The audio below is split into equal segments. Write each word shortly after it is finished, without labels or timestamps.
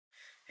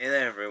Hey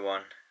there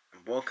everyone,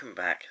 and welcome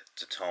back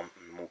to Tom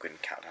and Morgan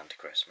Countdown to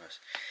Christmas.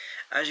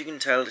 As you can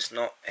tell, it's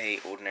not an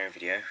ordinary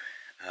video.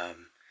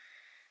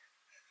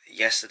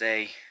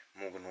 Yesterday,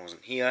 Morgan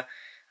wasn't here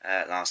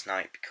last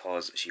night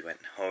because she went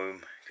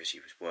home because she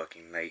was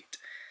working late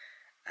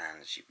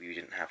and we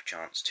didn't have a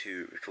chance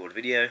to record a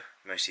video,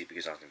 mostly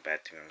because I was in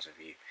bed, to be honest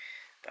with you,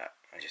 but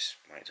I just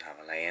wanted to have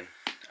a lay-in.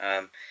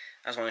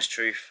 That's honest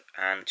truth,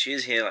 and she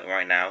is here like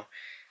right now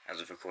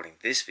as of recording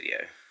this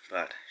video,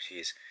 but she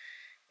is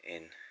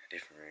in a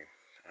different room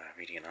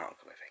reading an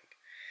article, I think.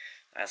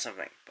 That's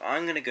something. But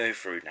I'm going to go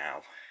through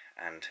now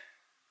and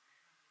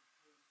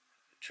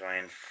try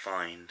and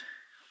find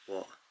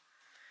what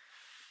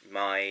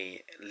my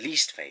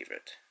least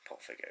favourite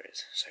pop figure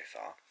is so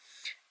far,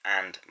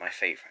 and my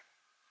favourite.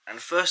 And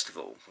first of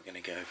all, we're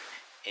going to go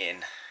in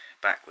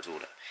backwards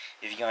order.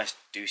 If you guys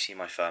do see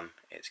my thumb,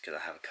 it's because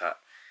I have a cut.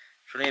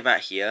 It's really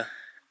about here,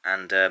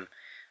 and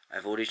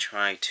I've already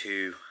tried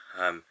to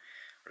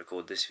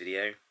record this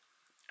video,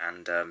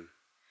 and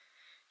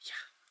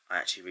yeah, I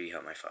actually really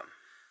hurt my thumb.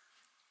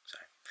 So,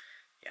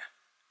 yeah.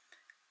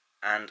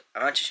 And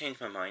I've actually changed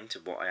my mind to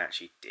what I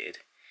actually did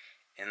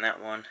in that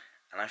one,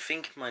 and I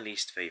think my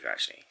least favourite,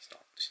 actually, it's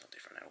not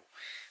different at all.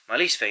 My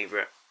least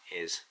favourite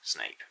is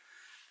Snape.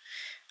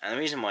 And the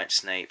reason why it's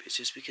Snape is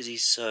just because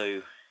he's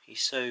so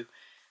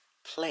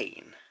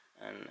plain,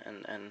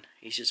 and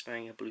he's just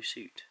wearing a blue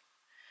suit,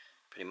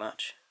 pretty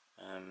much.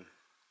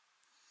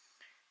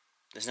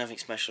 There's nothing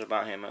special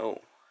about him at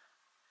all,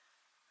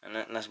 and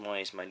that's why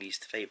he's my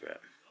least favourite.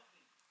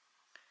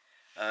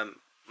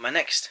 My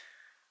next,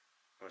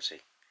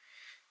 obviously,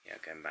 yeah,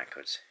 going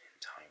backwards in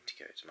time to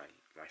go to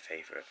my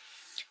favourite,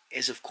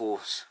 is of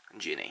course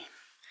Ginny.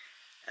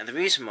 And the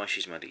reason why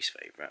she's my least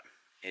favourite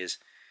is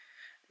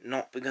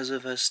not because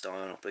of her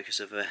style, not because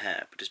of her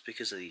hair, but just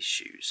because of these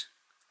shoes.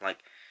 Like,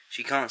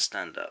 she can't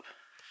stand up.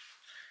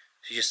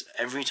 She just,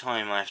 every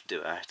time I have to do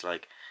it, I have to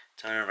like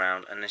turn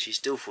around, and then she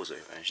still falls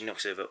over, and she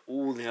knocks over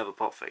all the other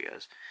pop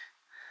figures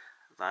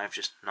that I've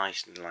just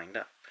nicely lined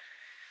up.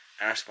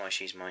 And that's why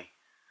she's my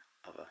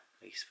other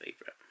least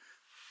favourite.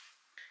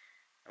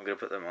 I'm going to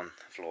put them on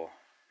the floor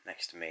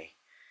next to me,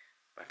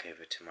 back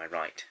over to my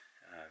right,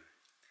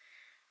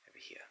 over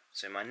here.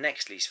 So my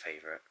next least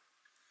favourite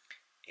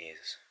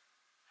is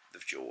the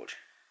George,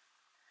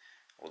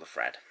 or the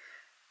Fred.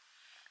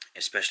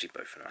 Especially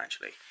both of them,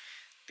 actually.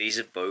 These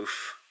are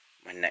both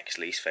my next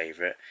least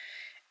favourite,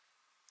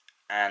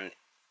 and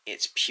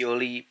it's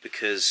purely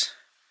because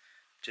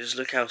just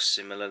look how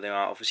similar they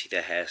are. Obviously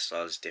their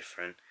hairstyle is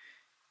different,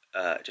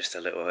 just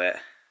a little bit,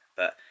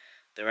 but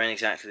they're in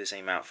exactly the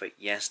same outfit.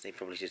 Yes, they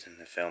probably did in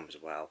the film as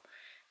well,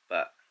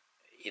 but,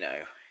 you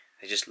know,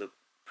 they just look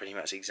pretty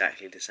much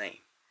exactly the same,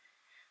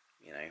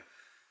 you know,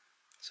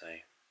 so,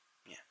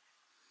 yeah.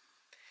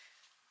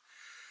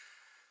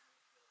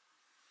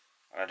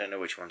 I don't know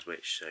which one's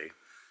which, so,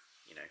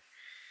 you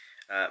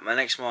know. My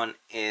next one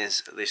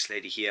is this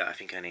lady here. I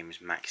think her name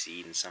is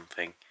Maxine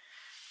something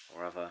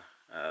or other.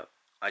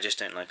 I just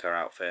don't like her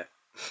outfit,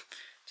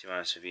 to be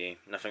honest with you.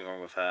 Nothing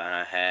wrong with her, and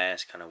her hair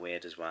is kind of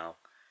weird as well.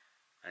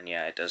 And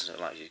yeah, it does look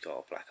like she's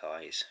got black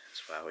eyes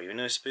as well. Even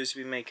though it's supposed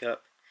to be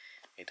makeup,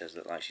 it does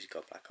look like she's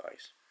got black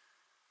eyes.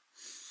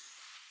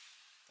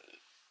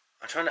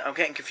 I'm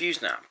getting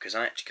confused now, because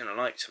I actually kind of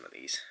like some of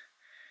these.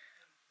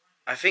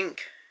 I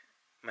think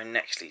my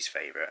next least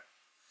favourite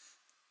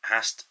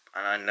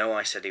and I know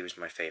I said he was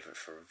my favourite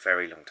for a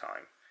very long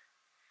time.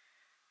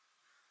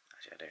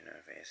 Actually, I don't know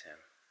if it is him.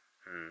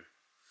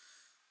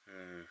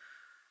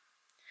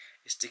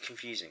 It's too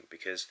confusing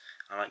because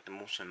I like them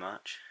all so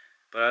much.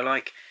 But I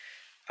like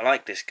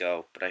this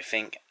girl, but I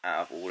think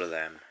out of all of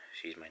them,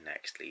 she's my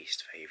next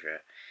least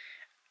favourite.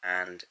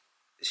 And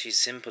she's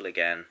simple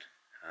again.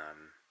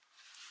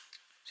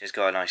 She's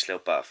got a nice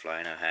little butterfly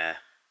in her hair,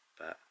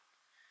 but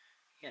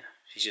yeah,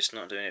 she's just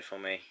not doing it for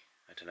me.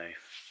 I don't know,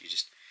 she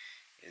just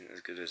isn't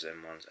as good as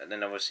them ones. And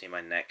then obviously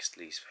my next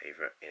least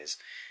favourite is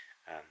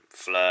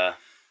Fleur,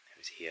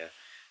 who's here.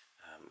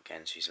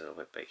 Again, she's a little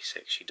bit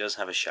basic. She does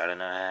have a shadow in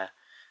her hair,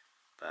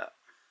 but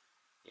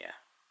yeah,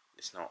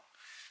 it's not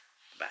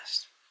the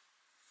best.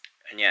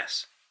 And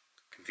yes,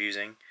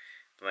 confusing,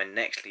 but my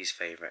next least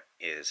favourite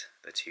is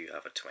the two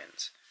other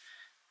twins.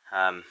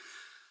 I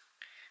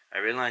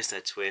realised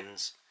they're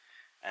twins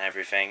and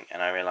everything,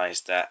 and I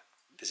realised that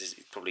this is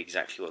probably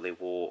exactly what they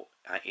wore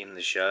in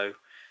the show,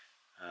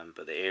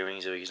 but the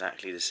earrings are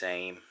exactly the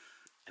same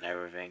and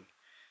everything.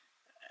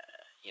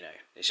 You know,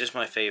 it's just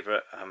my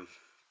favourite.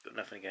 Got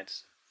nothing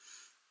against them,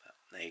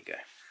 but there you go.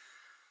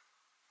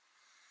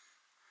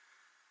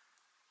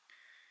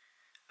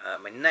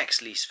 My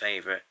next least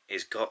favourite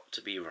is got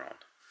to be Ron.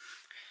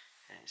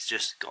 It's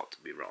just got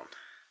to be Ron.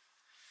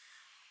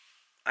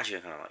 Actually,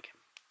 I kind of like him,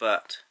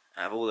 but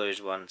out of all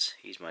those ones,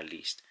 he's my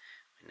next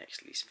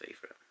least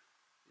favourite.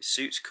 His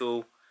suit's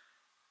cool,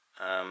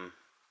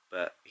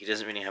 but he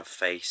doesn't really have a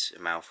face, a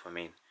mouth. I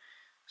mean,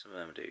 some of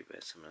them do,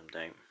 but some of them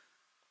don't.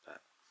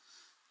 But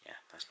yeah,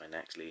 that's my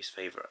next least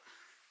favourite.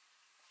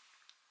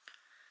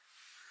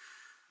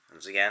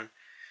 Once again,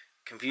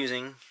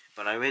 confusing,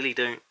 but I really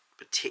don't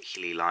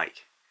particularly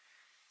like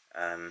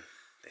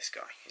this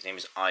guy. His name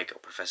is Igor,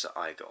 Professor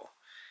Igor.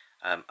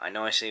 I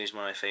know I say he was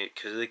one of my favourite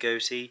because of the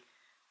goatee,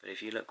 but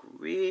if you look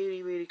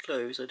really, really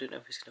close, I don't know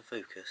if it's going to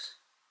focus.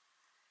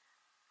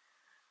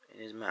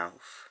 In his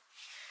mouth,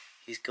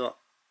 he's got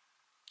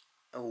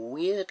a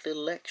weird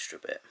little extra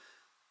bit.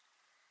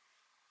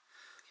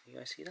 Can you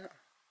guys see that?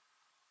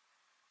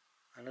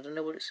 And I don't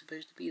know what it's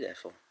supposed to be there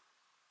for.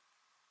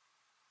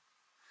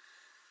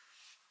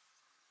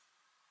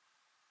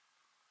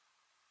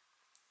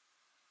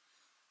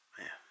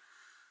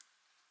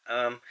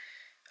 Yeah.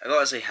 I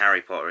gotta say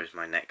Harry Potter is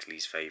my next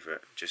least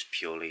favourite, just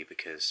purely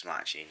because, well,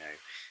 actually no,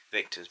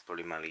 Victor's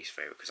probably my least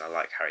favourite because I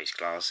like Harry's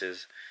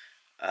glasses.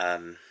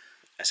 I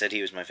said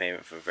he was my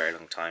favourite for a very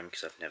long time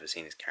because I've never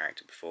seen his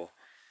character before.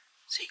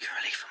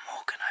 Secretly for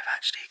Morgan, I've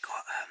actually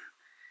got,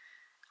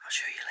 I'll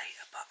show you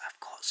later, but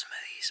I've got some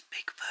of these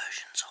big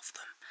versions of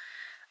them.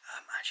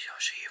 Actually,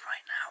 I'll show you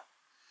right now.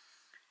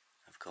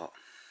 I've got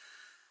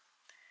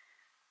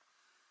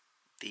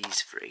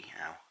these three.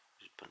 Ow,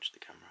 just punched the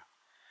camera.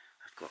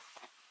 I've got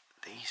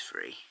these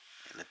three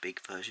in the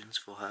big versions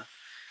for her.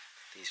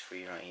 These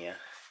three right here.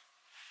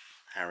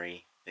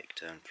 Harry,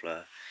 Victor and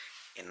Fleur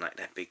in like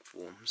their big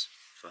forms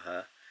for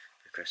her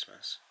for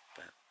Christmas.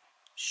 But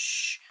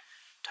shh,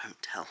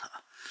 don't tell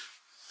her.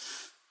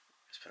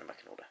 Let's put them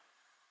back in order.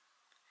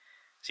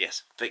 So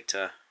yes,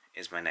 Victor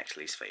is my next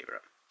least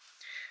favourite.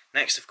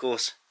 Next, of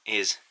course,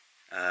 is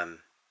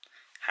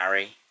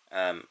Harry.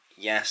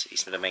 Yes,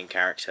 he's the main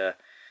character.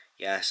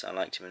 Yes, I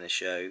liked him in the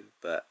show,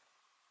 but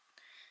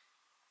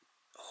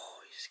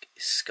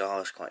his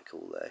scar's quite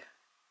cool though.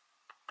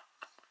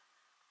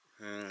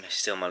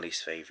 Still my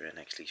least favourite,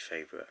 next least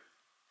favourite.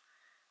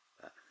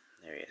 But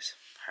there he is,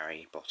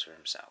 Harry Potter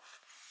himself.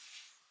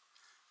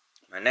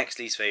 My next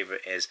least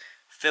favourite is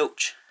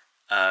Filch.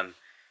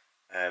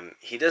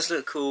 He does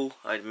look cool,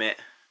 I admit,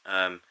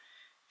 but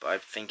I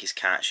think his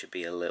cat should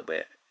be a little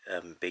bit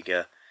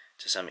bigger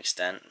to some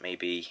extent.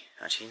 Maybe,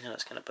 actually no,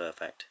 that's kind of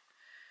perfect.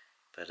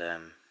 But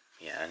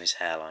yeah, and his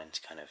hairline's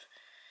kind of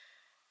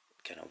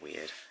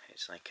weird.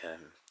 It's like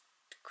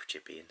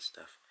chippy and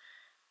stuff,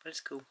 but it's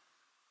cool.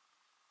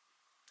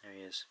 There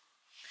he is.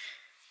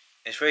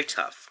 It's very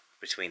tough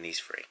between these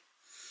three,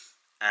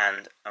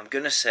 and I'm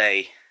gonna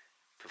say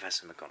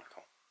Professor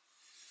McGonagall.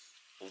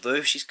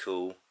 Although she's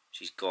cool,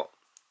 she's got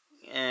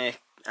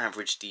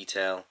average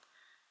detail,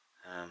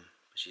 but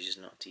she's just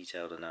not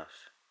detailed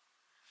enough.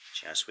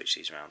 Actually, I'll switch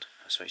these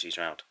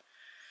around.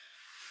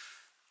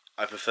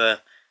 I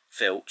prefer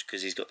Filch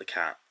because he's got the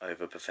cat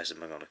over Professor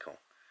McGonagall.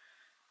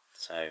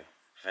 So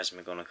Professor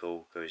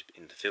McGonagall goes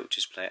into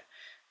Filch's place,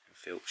 and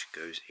Filch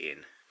goes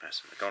in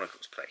Professor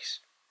McGonagall's place.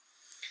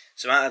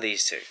 So out of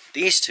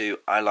these two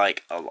I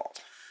like a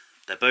lot.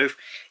 They're both,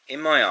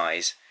 in my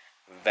eyes,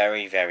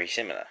 very, very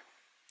similar.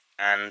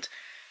 And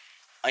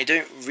I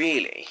don't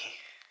really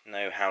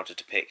know how to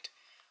depict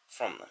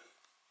from them.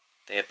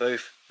 They are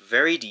both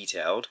very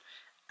detailed,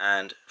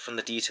 and from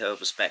the detail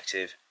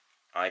perspective,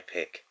 I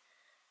pick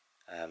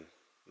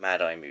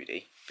Mad-Eye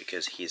Moody,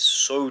 because he is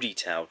so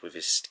detailed with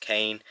his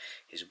cane,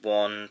 his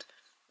wand,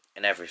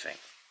 and everything.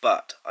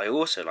 But I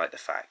also like the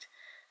fact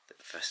that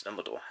Professor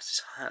Dumbledore has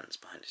his hands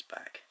behind his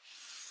back.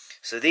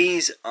 So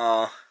these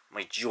are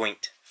my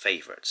joint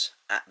favourites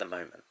at the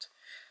moment.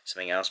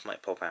 Something else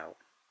might pop out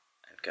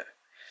and go.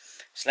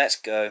 So let's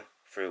go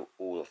through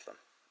all of them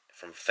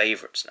from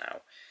favourites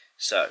now.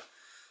 So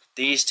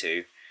these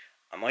two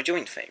are my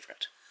joint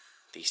favourite.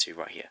 These two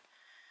right here.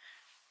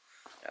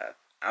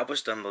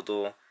 Albus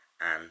Dumbledore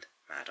and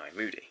Mad-Eye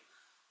Moody.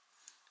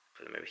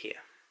 Put them over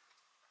here.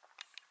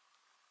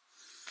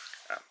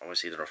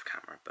 Obviously they're off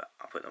camera, but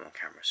I'll put them on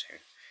camera soon.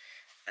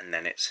 And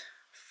then it's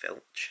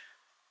Filch.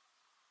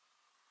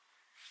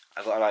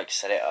 I've got to like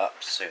set it up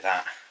so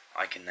that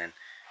I can then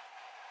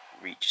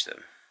reach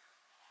them.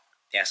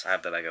 Yes, I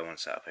have the Lego one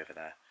set up over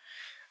there,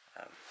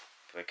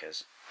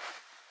 because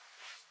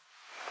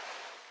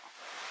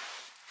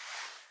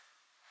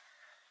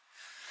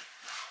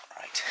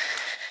right.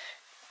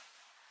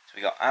 So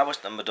we got Albus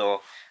Dumbledore,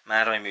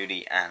 Mad-Eye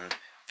Moody, and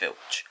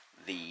Filch,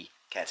 the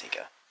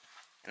caretaker.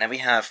 And then we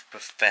have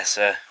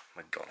Professor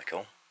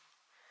McGonagall.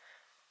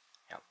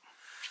 Yep,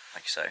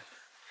 like so.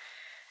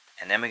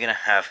 And then we're going to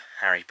have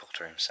Harry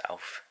Potter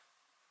himself,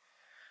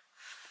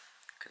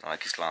 because I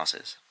like his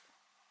glasses.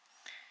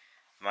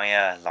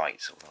 My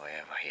light's all the way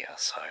over here,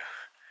 so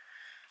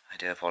I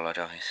do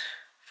apologise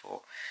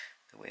for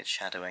the weird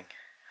shadowing.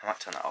 I might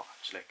turn that off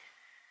actually.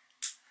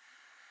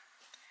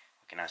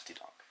 Okay, now it's too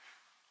dark.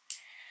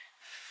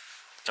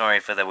 Sorry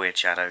for the weird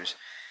shadows.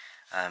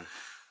 Then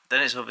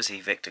it's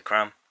obviously Victor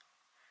Crumb.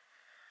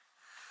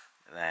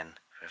 Then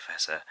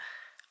Professor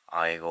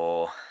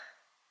Igor.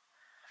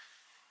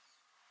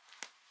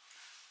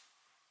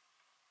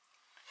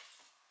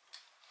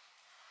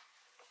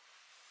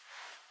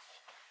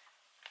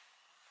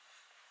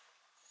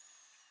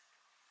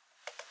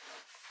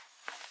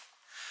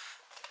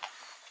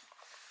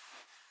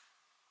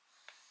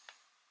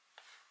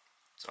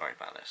 Sorry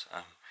about this.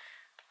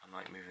 I'm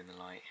like moving the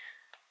light.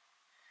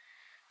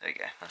 There you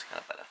go. That's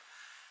kind of better.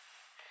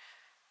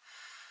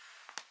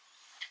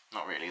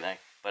 Not really though.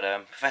 But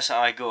Professor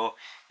Igor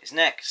is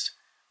next.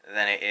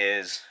 Then it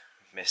is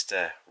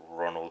Mr.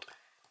 Ronald.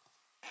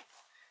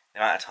 The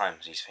amount of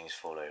times these things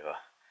fall over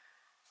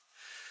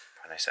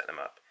when I set them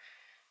up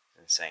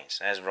is insane.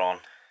 So there's Ron.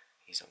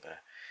 He's not gonna.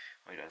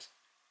 What he does.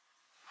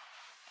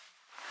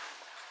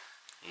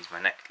 He's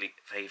my next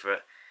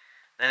favourite.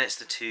 Then it's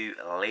the two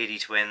lady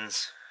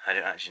twins. I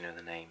don't actually know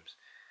the names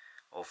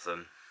of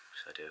them,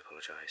 so I do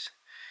apologise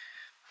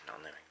for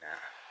not knowing that.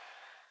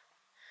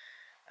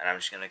 And I'm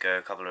just going to go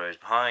a couple of rows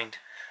behind,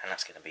 and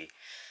that's going to be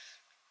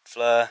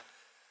Fleur,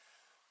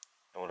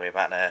 all the way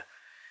back there.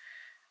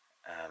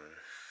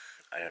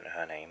 I don't know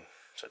her name,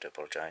 so I do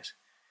apologise.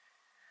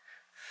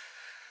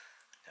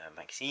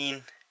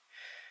 Maxine,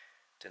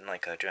 didn't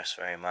like her dress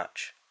very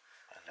much,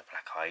 and the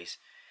black eyes.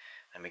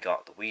 And we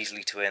got the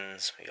Weasley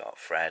twins, we got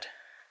Fred,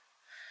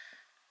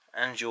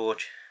 and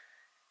George.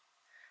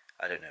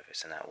 I don't know if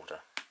it's in that order.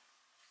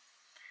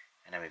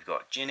 And then we've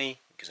got Ginny,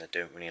 because I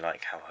don't really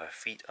like how her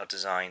feet are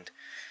designed.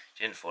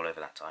 She didn't fall over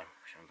that time,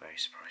 which I'm very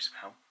surprised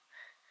about.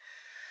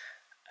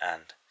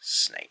 And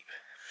Snape.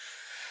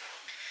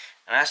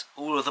 And that's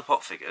all of the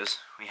pop figures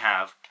we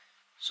have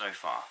so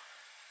far.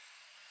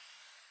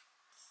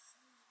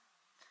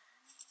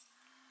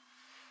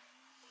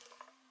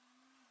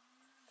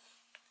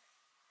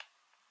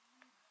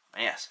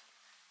 And yes,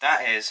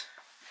 that is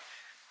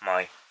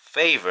my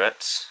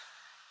favourites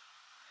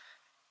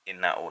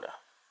in that order,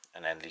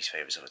 and then least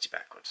favourites obviously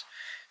backwards.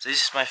 So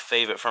this is my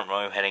favourite front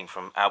row, heading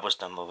from Albus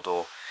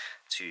Dumbledore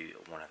to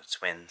one of the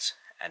twins,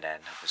 and then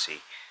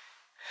obviously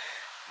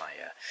my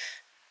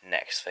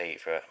next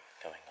favourite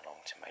going along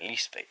to my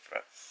least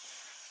favourite.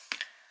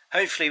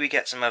 Hopefully we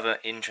get some other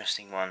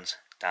interesting ones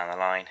down the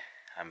line.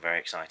 I'm very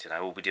excited.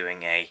 I will be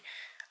doing a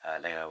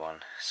Lego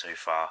one so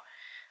far,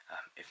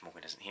 if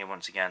Morgan isn't here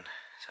once again.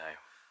 So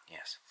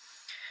yes,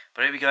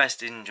 but I hope you guys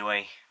did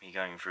enjoy me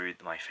going through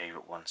my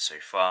favourite ones so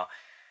far,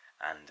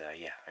 and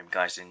yeah, I hope you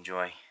guys did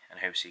enjoy, and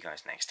I hope to see you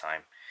guys next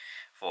time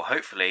for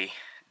hopefully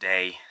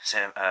day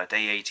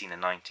 18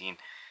 and 19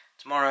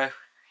 tomorrow.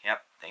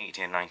 Yep, day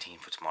 18 and 19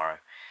 for tomorrow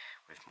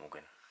with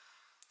Morgan.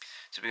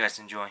 So hope you guys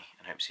enjoy,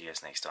 and hope to see you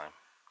guys next time.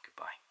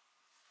 Goodbye.